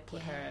 They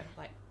put her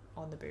like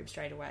on the boob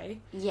straight away.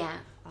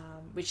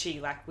 Which she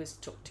like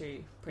took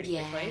to pretty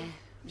quickly.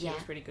 She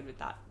was pretty good with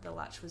that. The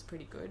latch was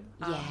pretty good.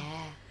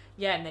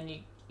 And then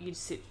you'd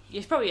sit.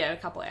 It's probably a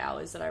couple of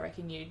hours that I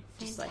reckon you'd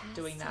just like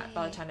doing that.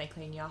 By the time they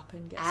clean you up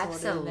and get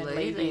sorted, and then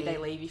they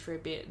leave you for a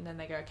bit, and then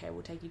they go, okay,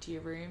 we'll take you to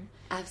your room.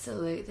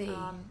 Absolutely.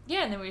 And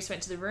then we just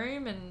went to the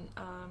room and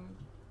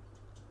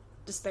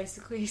just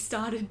basically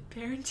started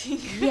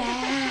parenting.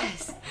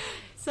 Yes.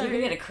 So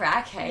giving it a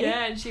crack, hey?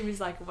 Yeah, and she was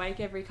like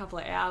awake every couple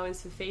of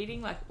hours for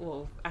feeding. Like,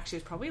 well, actually,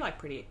 it was probably like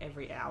pretty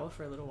every hour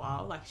for a little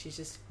while. Like, she's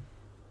just,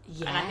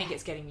 and I think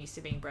it's getting used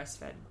to being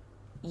breastfed,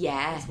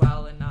 as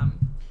well, and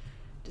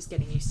just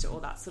getting used to all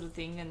that sort of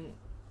thing. And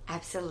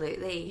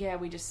absolutely,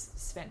 we just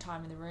spent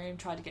time in the room,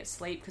 tried to get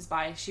sleep because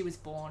she was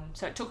born,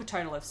 so it took a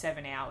total of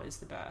 7 hours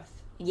the birth.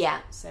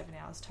 7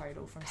 hours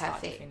total from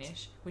start to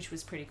finish, which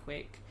was pretty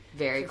quick.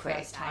 Very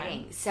quick.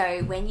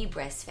 So when you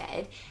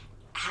breastfed,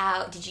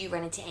 how did you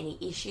run into any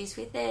issues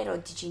with it, or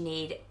did you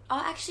need? Oh,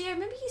 actually, I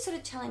remember you sort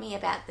of telling me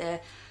about the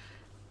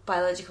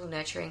biological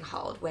nurturing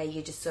hold, where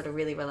you just sort of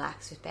really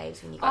relax with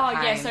babes when you got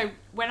home. So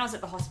when I was at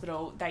the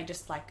hospital, they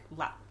just like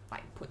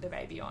put the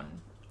baby on.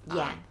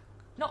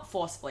 Not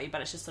forcefully,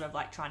 but it's just sort of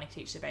like trying to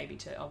teach the baby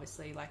to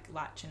obviously like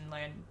latch and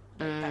learn.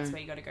 That's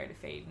where you got to go to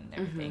feed and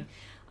everything.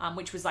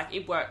 Which was like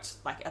it worked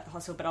like at the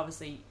hospital, but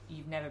obviously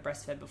you've never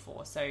breastfed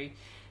before, so.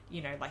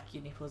 Like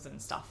your nipples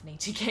and stuff need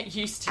to get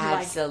used to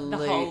like the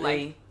whole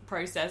like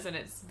process, and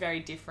it's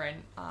very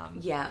different.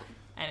 And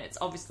it's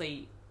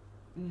obviously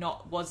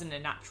wasn't a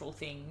natural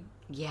thing.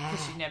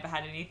 Because you've never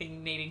had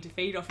anything needing to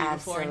feed off you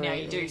before, and now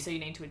you do, so you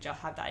need to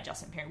have that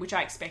adjustment period, which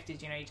I expected,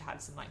 to have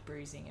some like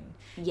bruising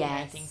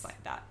and things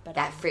like that. But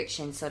that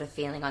friction sort of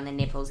feeling on the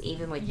nipples,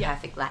 even with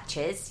perfect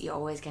latches, you're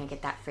always going to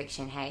get that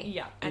friction,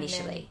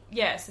 initially.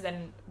 So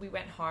then we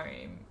went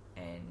home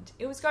and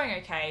it was going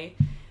okay.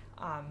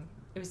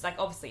 It was like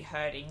obviously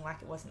hurting,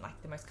 like it wasn't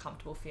like the most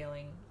comfortable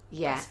feeling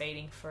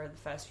breastfeeding for the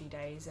first few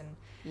days, and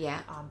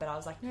but I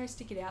was like, no,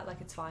 stick it out, like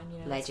it's fine,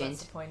 that's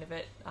the point of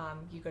it.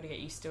 You've got to get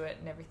used to it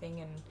and everything,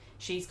 and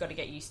she's got to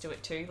get used to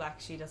it too, like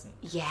she doesn't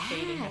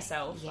feeding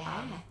herself.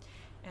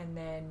 And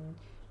then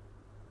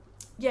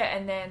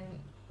anyway,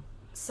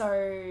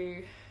 so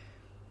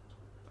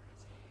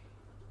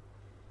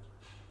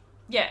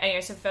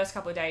the first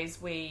couple of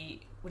days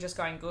we were just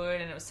going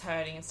good and it was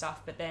hurting and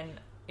stuff, but then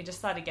it just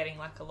started getting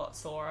like a lot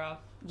sorer.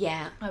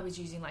 I was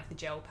using like the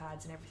gel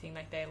pads and everything,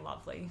 like they're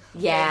lovely.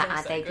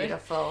 Aren't they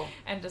beautiful?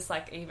 And just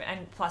like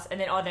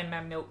then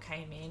my milk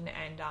came in,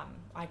 and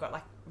I got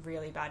like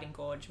really bad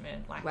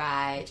engorgement, like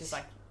which is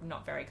like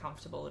not very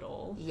comfortable at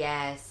all.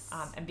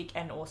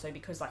 And also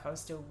because like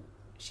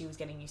she was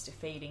getting used to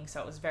feeding, so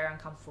it was very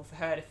uncomfortable for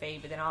her to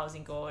feed, but then I was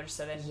engorged,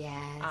 so then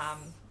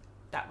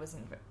that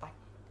wasn't like,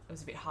 it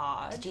was a bit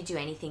hard. Did you do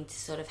anything to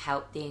sort of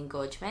help the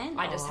engorgement?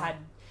 I just had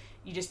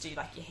you just do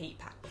like your heat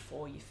pack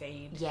before you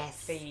feed. Yes.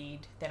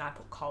 Feed. Then I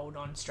put cold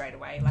on straight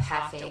away, like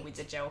after with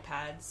the gel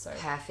pads. So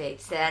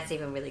perfect. So that's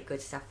even really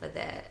good stuff for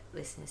the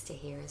listeners to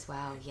hear as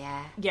well.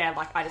 Yeah. Yeah,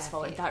 like I just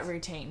followed that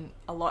routine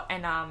a lot,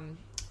 and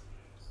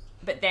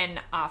but then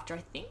after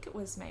I think it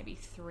was maybe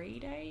 3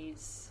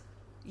 days,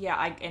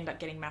 I ended up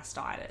getting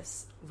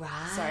mastitis.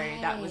 Right. So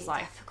that was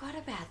like, I forgot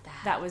about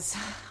that. That was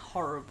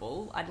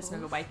horrible. I just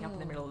remember waking up in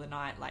the middle of the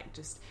night, like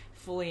just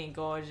fully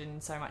engorged and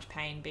in so much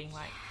pain, being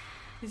like,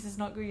 this is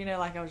not good, you know,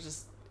 like I was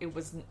just, it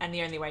was, and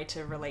the only way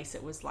to release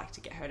it was like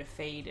to get her to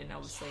feed and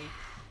obviously,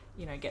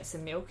 you know, get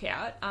some milk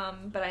out.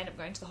 But I ended up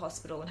going to the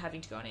hospital and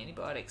having to go on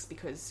antibiotics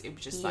because it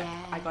was just like,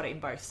 I got it in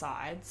both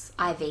sides.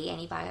 IV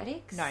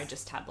antibiotics? No,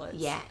 just tablets.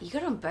 Yeah, you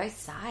got it on both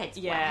sides.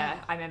 Yeah, wow.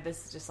 I remember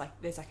it's just like,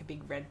 there's like a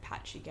big red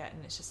patch you get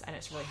and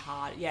it's really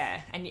hard.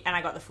 Yeah, and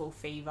I got the full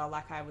fever,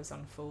 like I was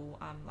on full,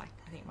 like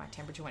I think my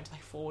temperature went to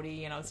like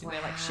 40 and I was sitting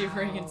there like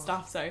shivering and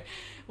stuff, so it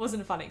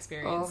wasn't a fun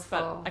experience.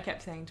 Awful. But I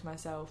kept saying to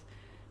myself,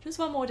 just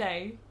one more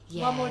day.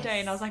 Yes. One more day.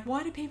 And I was like,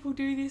 why do people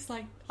do this?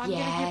 Like, I'm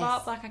going to give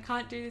up. Like, I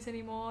can't do this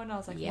anymore. And I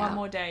was like, one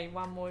more day,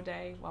 one more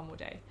day, one more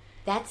day.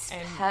 That's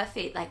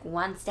perfect. Like,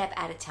 one step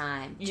at a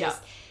time.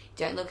 Just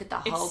don't look at the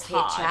whole picture.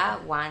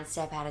 Hard. One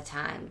step at a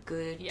time.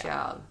 Good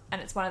job.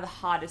 And it's one of the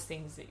hardest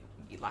things that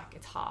you like.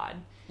 It's hard.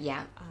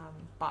 Yeah.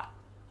 But,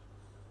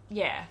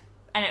 yeah.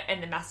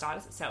 And the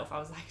mastitis itself, I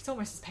was like, it's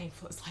almost as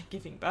painful as like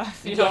giving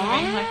birth. You know what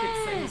I mean?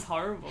 Like it was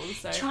horrible.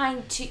 So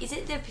is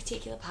it the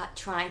particular part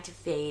trying to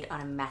feed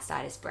on a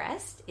mastitis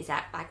breast? Is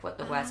that like what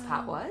the worst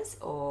part was,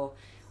 or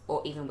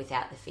even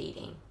without the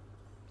feeding?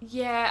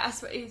 Yeah, I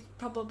suppose it's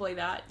probably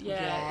that.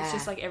 Yeah, it's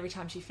just like every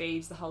time she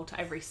feeds, the whole time,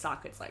 every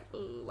suck, it's like,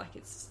 ooh, like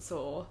it's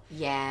sore.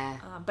 Yeah.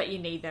 But you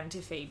need them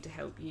to feed to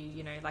help you,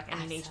 you know, like,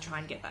 and you need to try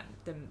and get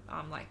them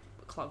like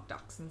clogged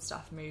ducts and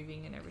stuff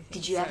moving and everything.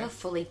 Did you ever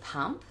fully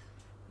pump?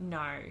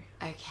 No.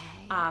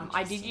 Okay.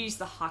 I did use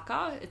the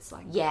Hucker. It's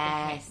like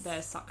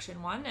the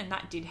suction one, and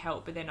that did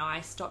help. But then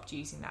I stopped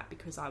using that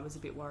because I was a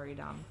bit worried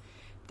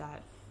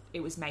that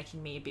it was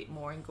making me a bit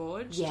more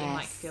engorged and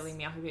like filling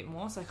me up a bit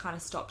more. So I kind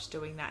of stopped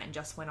doing that and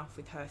just went off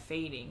with her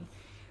feeding.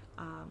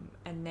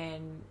 And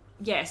then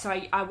so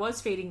I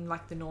was feeding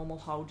like the normal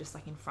hold, just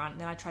like in front.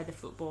 And then I tried the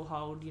football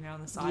hold, you know,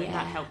 on the side, and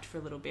that helped for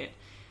a little bit.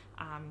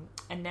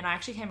 And then I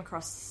actually came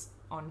across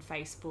on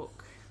Facebook.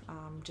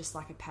 Just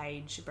like a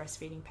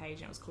breastfeeding page,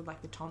 and it was called like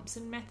the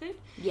Thompson method.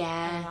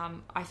 Yeah.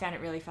 And I found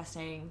it really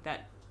fascinating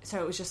so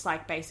it was just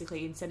like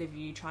basically instead of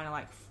you trying to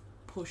like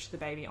push the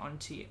baby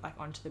onto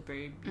the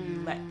boob,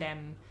 you let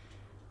them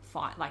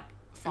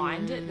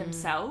find it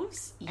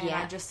themselves. And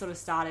I just sort of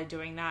started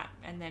doing that,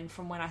 and then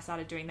from when I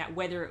started doing that,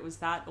 whether it was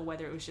that or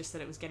whether it was just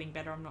that it was getting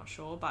better, I'm not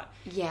sure, but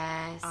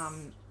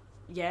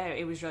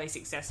it was really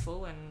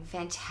successful and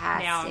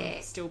fantastic. Now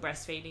I'm still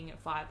breastfeeding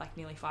at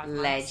nearly 5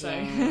 months.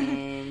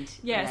 Legend. So.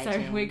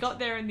 Legend. So we got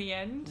there in the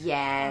end.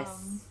 Yes.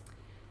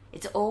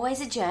 It's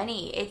always a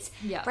journey.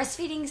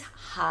 Breastfeeding's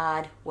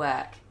hard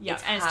work. Yeah,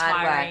 it's hard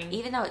tiring. Work.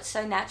 Even though it's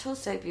so natural,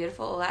 so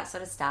beautiful, all that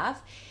sort of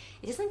stuff,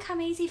 it doesn't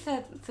come easy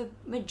for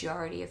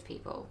majority of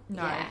people.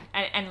 No. Yeah.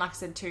 And like I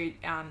said too,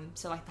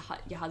 so like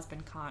your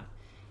husband can't,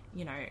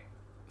 you know,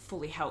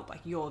 fully help.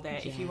 Like you're there.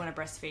 If you want to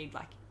breastfeed,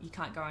 like you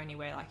can't go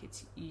anywhere. Like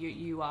it's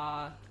you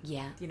are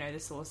you know, the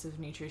source of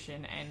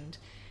nutrition, and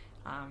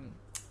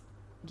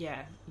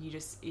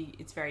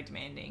it's very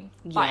demanding,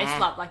 but it's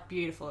like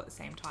beautiful at the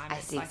same time. I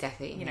see, like,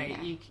 exactly. You know,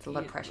 it's a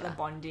lot of pressure. The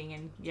bonding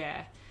and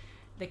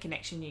the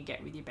connection you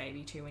get with your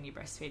baby too when you're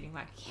breastfeeding,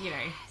 like you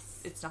know,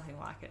 it's nothing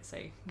like it. So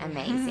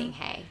amazing.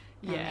 Hey,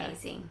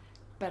 amazing.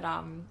 But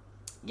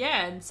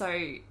and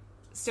so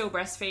still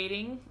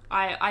breastfeeding.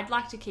 I'd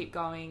like to keep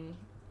going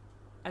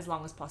as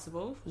long as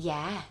possible.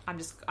 Yeah. I'm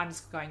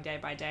just going day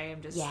by day.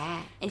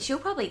 And she'll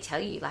probably tell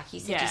you, like you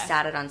said, you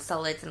started on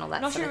solids and all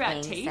that sort of thing.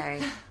 Not sure about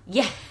teeth. So,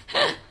 yeah.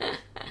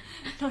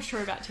 Not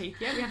sure about teeth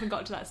yet. We haven't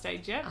got to that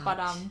stage yet, but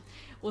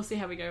we'll see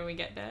how we go when we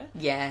get there.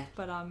 Yeah.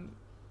 But I'm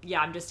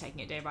just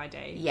taking it day by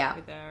day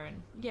with her,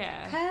 and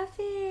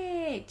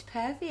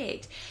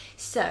Perfect.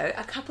 So,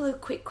 a couple of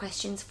quick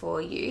questions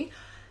for you.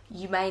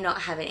 You may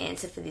not have an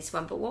answer for this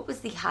one, but what was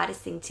the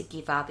hardest thing to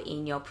give up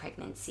in your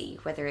pregnancy,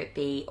 whether it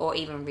be, or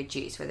even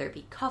reduce, whether it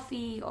be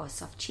coffee or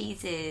soft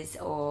cheeses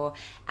or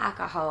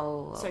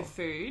alcohol? So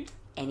food?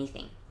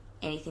 Anything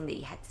that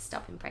you had to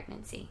stop in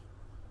pregnancy?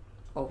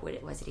 Or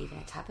was it even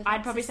a type of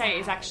I'd probably say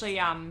it's actually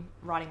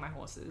riding my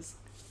horses.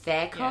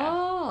 Fair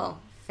call.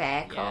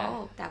 Fair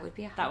call. That would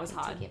be a hard That was thing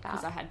hard to give up.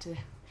 because I had to...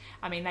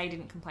 I mean, they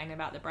didn't complain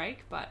about the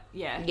break, but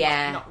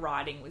not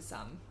riding was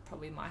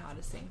probably my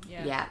hardest thing.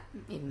 Yeah,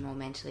 even more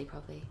mentally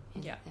probably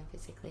than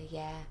physically.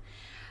 Yeah,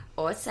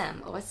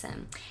 awesome.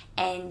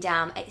 And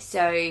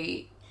so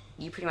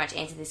you pretty much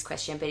answered this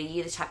question, but are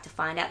you the type to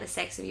find out the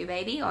sex of your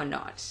baby or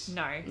not?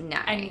 No.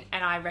 And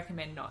I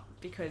recommend not,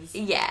 because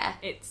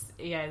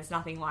there's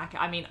nothing like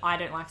it. I mean, I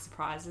don't like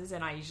surprises,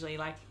 and I usually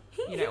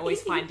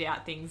always find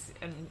out things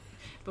and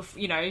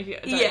before,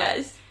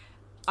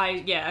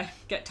 I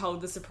get told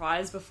the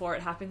surprise before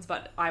it happens,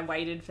 but I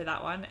waited for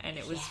that one and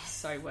it was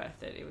so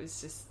worth it. It was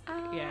just,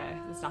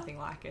 there's nothing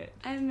like it.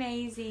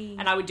 Amazing.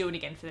 And I would do it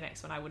again for the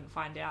next one. I wouldn't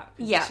find out.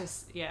 Yeah. It's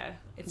just,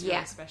 it's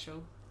really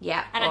special.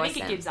 Yeah. And awesome. I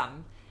think it gives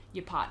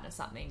your partner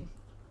something,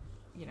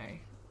 you know,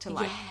 to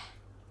like,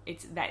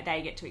 it's that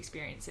they get to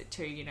experience it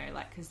too, you know,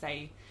 like, because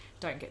they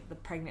don't get the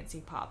pregnancy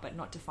part, but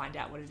not to find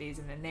out what it is,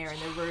 and then they're in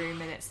the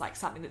room and it's like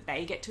something that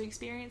they get to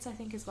experience, I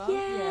think, as well.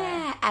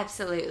 Yeah,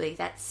 absolutely.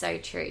 That's so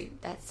true.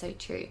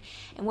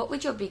 And what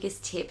would your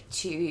biggest tip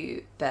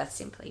to birth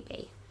simply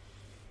be?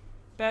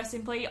 Birth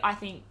simply, I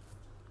think,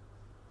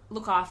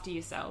 look after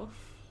yourself.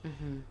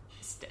 Mm-hmm.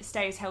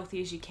 Stay as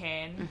healthy as you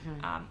can.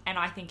 Mm-hmm. And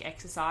I think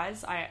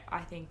exercise, I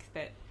think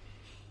that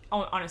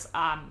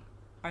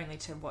only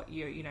to what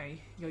you're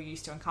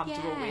used to and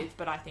comfortable with,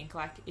 but I think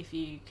like if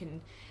you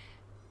can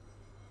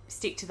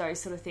stick to those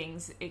sort of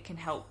things, it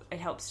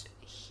helps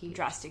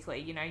drastically,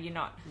 you know. You're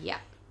not 100%,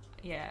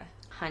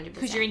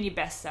 because you're in your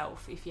best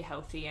self if you're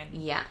healthy and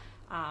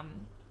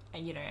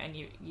and you know, and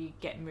you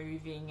get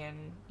moving and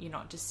you're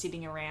not just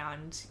sitting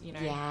around, you know.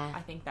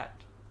 I think that,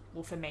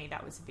 well, for me,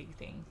 that was a big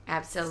thing.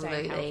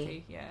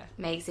 Absolutely.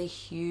 Makes a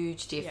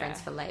huge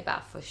difference for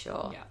labour, for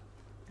sure.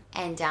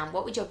 And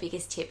what would your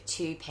biggest tip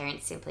to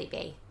parents simply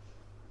be?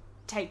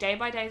 Take day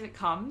by day as it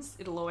comes.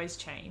 It'll always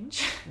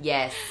change.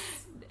 Yes.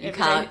 You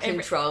can't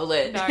control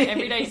it. No,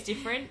 every day's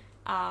different.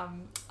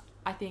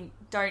 I think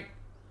don't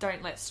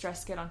let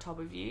stress get on top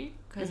of you,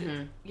 because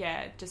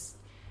just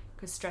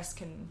because stress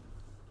can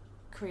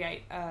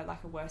create a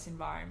worse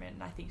environment,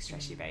 and I think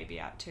stress your baby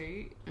out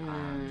too.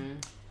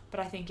 But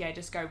I think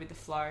just go with the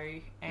flow,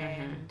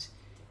 and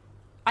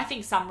I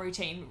think some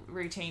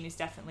routine is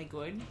definitely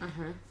good.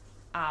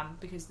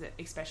 Because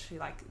especially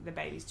like the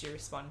babies do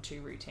respond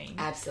to routine.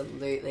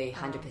 Absolutely,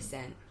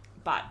 100%.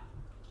 But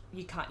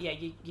you can't,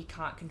 you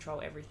can't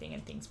control everything,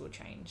 and things will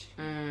change.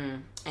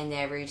 And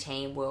their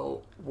routine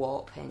will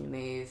warp and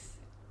move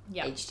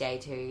each day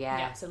too.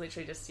 So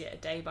literally just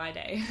day by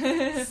day.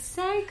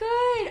 So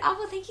good. Oh,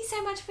 well, thank you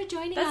so much for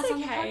joining us on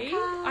the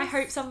podcast. I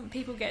hope some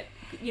people get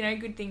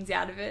good things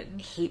out of it.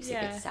 Heaps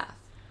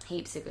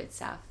of good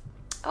stuff.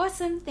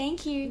 Awesome.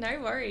 Thank you. No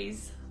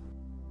worries.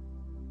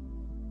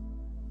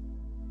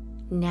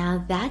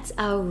 Now that's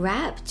a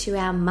wrap to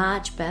our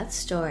March birth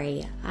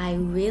story. I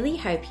really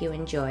hope you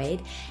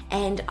enjoyed,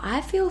 and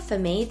I feel for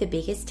me the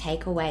biggest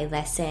takeaway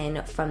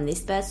lesson from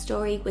this birth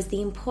story was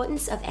the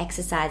importance of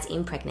exercise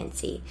in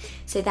pregnancy.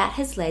 So that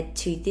has led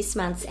to this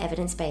month's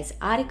evidence-based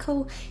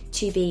article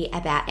to be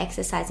about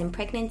exercise in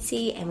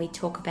pregnancy, and we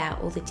talk about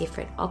all the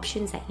different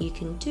options that you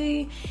can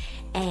do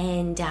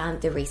and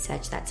the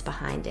research that's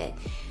behind it.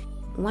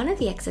 One of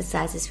the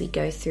exercises we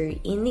go through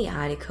in the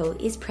article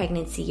is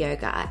pregnancy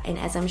yoga, and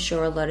as I'm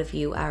sure a lot of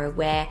you are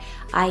aware,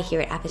 I here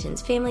at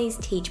Apperton's Families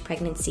teach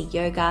pregnancy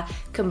yoga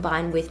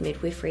combined with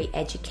midwifery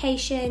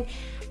education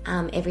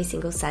every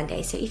single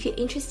Sunday. So if you're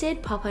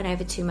interested, pop on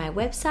over to my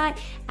website,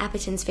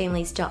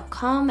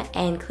 appertonsfamilies.com,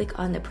 and click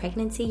on the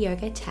pregnancy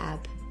yoga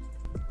tab.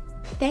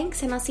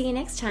 Thanks, and I'll see you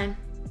next time.